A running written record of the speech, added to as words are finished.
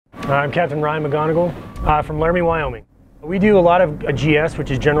I'm Captain Ryan McGonigle from Laramie, Wyoming. We do a lot of GS,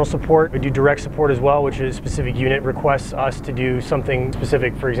 which is general support. We do direct support as well, which is specific unit requests us to do something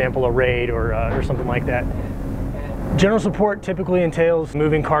specific, for example, a raid or something like that. General support typically entails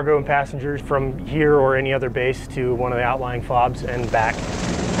moving cargo and passengers from here or any other base to one of the outlying FOBs and back.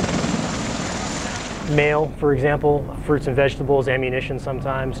 Mail, for example, fruits and vegetables, ammunition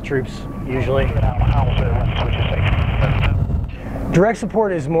sometimes, troops usually. Direct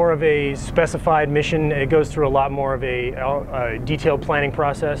support is more of a specified mission. It goes through a lot more of a detailed planning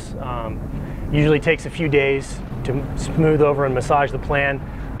process. Usually takes a few days to smooth over and massage the plan.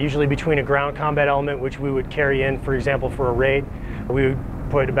 Usually between a ground combat element, which we would carry in, for example, for a raid, we would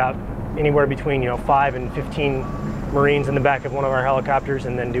put about anywhere between 5 and 15 Marines in the back of one of our helicopters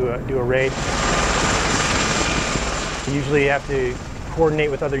and then do a raid. Usually you have to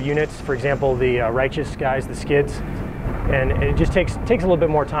coordinate with other units, for example, the righteous guys, the skids, and it just takes a little bit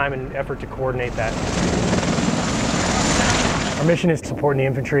more time and effort to coordinate that. Our mission is supporting the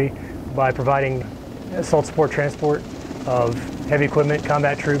infantry by providing assault support transport of heavy equipment,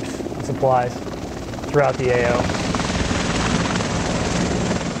 combat troops, and supplies throughout the AO.